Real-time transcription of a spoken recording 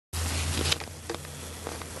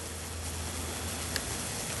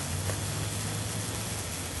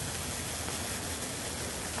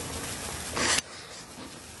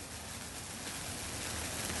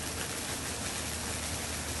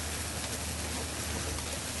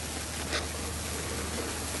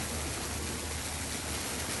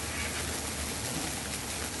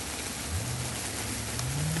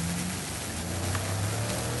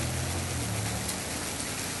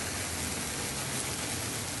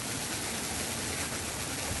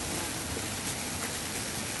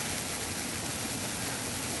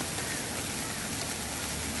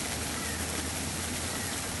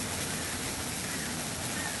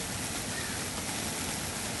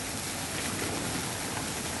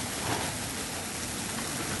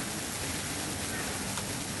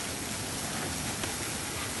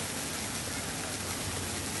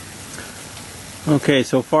Okay,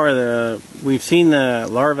 so far we've seen the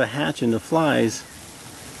larvae hatch into flies,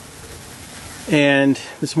 and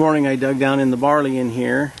this morning I dug down in the barley in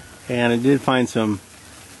here and I did find some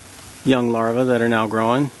young larvae that are now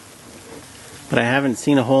growing, but I haven't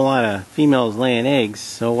seen a whole lot of females laying eggs.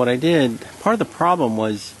 So what I did, part of the problem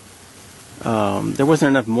was there wasn't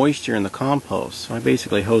enough moisture in the compost, so I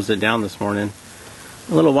basically hosed it down this morning.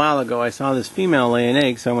 A little while ago I saw this female laying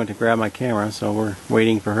eggs, so I went to grab my camera, so we're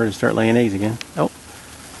waiting for her to start laying eggs again. Oh,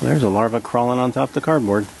 well, there's a larva crawling on top of the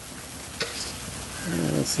cardboard.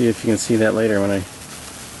 Let's see if you can see that later when I...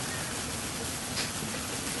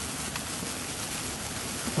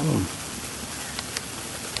 Oh.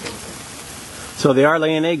 So they are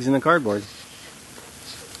laying eggs in the cardboard.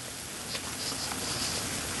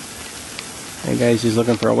 That guy's just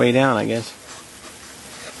looking for a way down, I guess.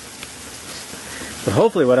 But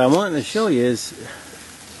hopefully what I'm wanting to show you is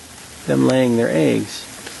them laying their eggs.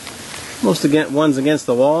 Most ones against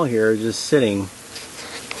the wall here are just sitting.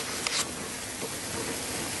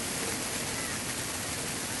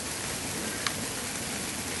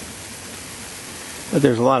 But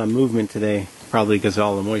there's a lot of movement today, probably because of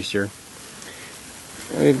all the moisture.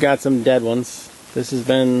 We've got some dead ones. This has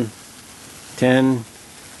been 10,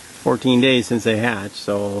 14 days since they hatched,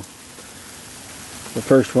 so the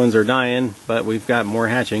first ones are dying, but we've got more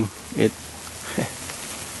hatching.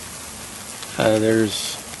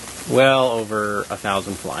 There's well over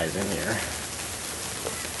 1,000 flies in here.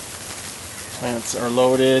 Plants are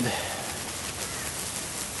loaded.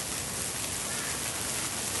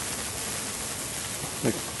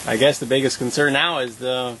 I guess the biggest concern now is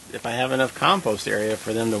if I have enough compost area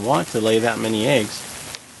for them to want to lay that many eggs.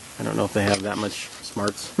 I don't know if they have that much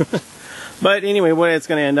smarts. But anyway, what it's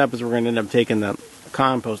going to end up is we're going to end up taking the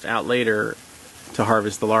compost out later to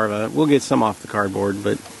harvest the larvae. We'll get some off the cardboard,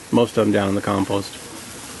 but most of them down in the compost.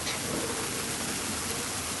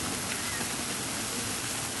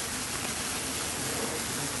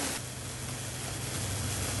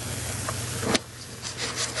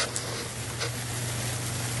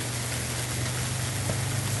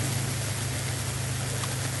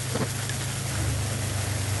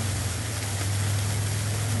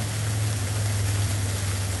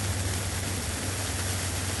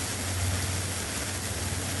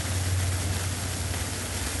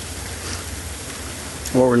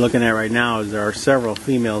 What we're looking at right now is there are several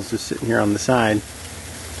females just sitting here on the side.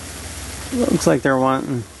 It looks like they're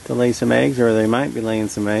wanting to lay some eggs, or they might be laying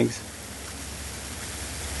some eggs.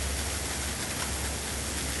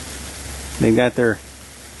 They've got their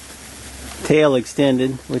tail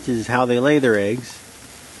extended, which is how they lay their eggs.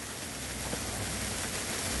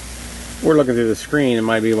 We're looking through the screen, it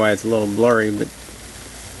might be why it's a little blurry, but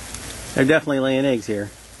they're definitely laying eggs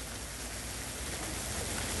here.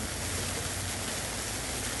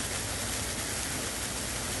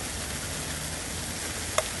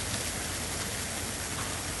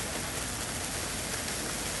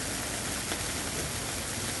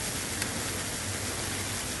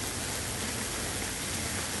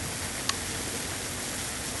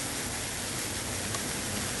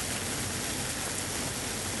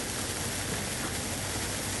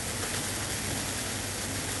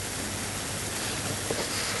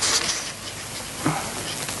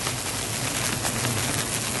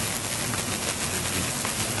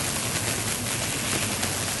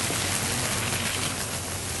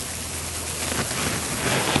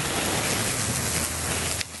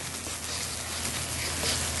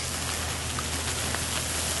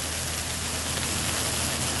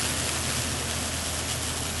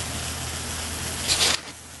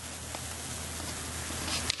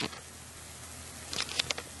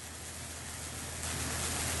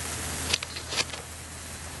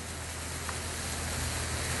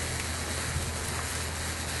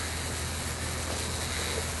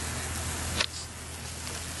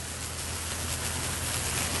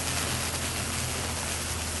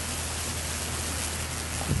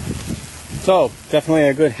 So, definitely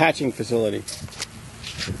a good hatching facility.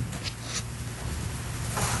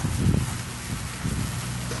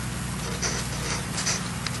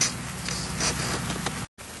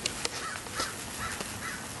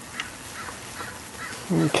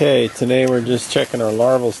 Okay, today we're just checking our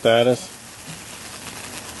larval status.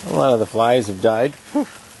 A lot of the flies have died.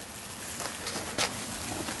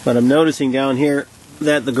 But I'm noticing down here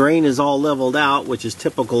that the grain is all leveled out, which is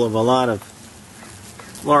typical of a lot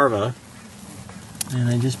of larvae. And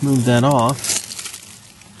I just moved that off,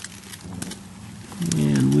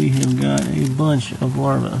 and we have got a bunch of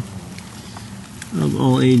larvae of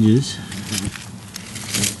all ages.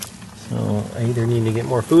 So I either need to get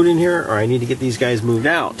more food in here, or I need to get these guys moved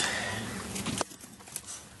out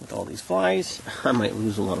with all these these flies. I might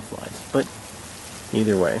lose a lot of flies, but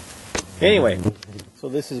either way. Anyway, so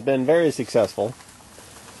this has been very successful.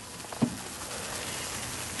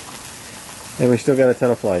 And we still got a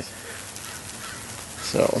ton of flies.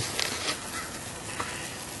 So,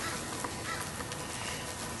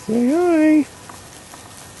 say hi.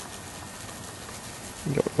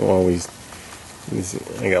 Don't always.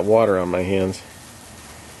 I got water on my hands.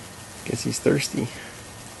 Guess he's thirsty.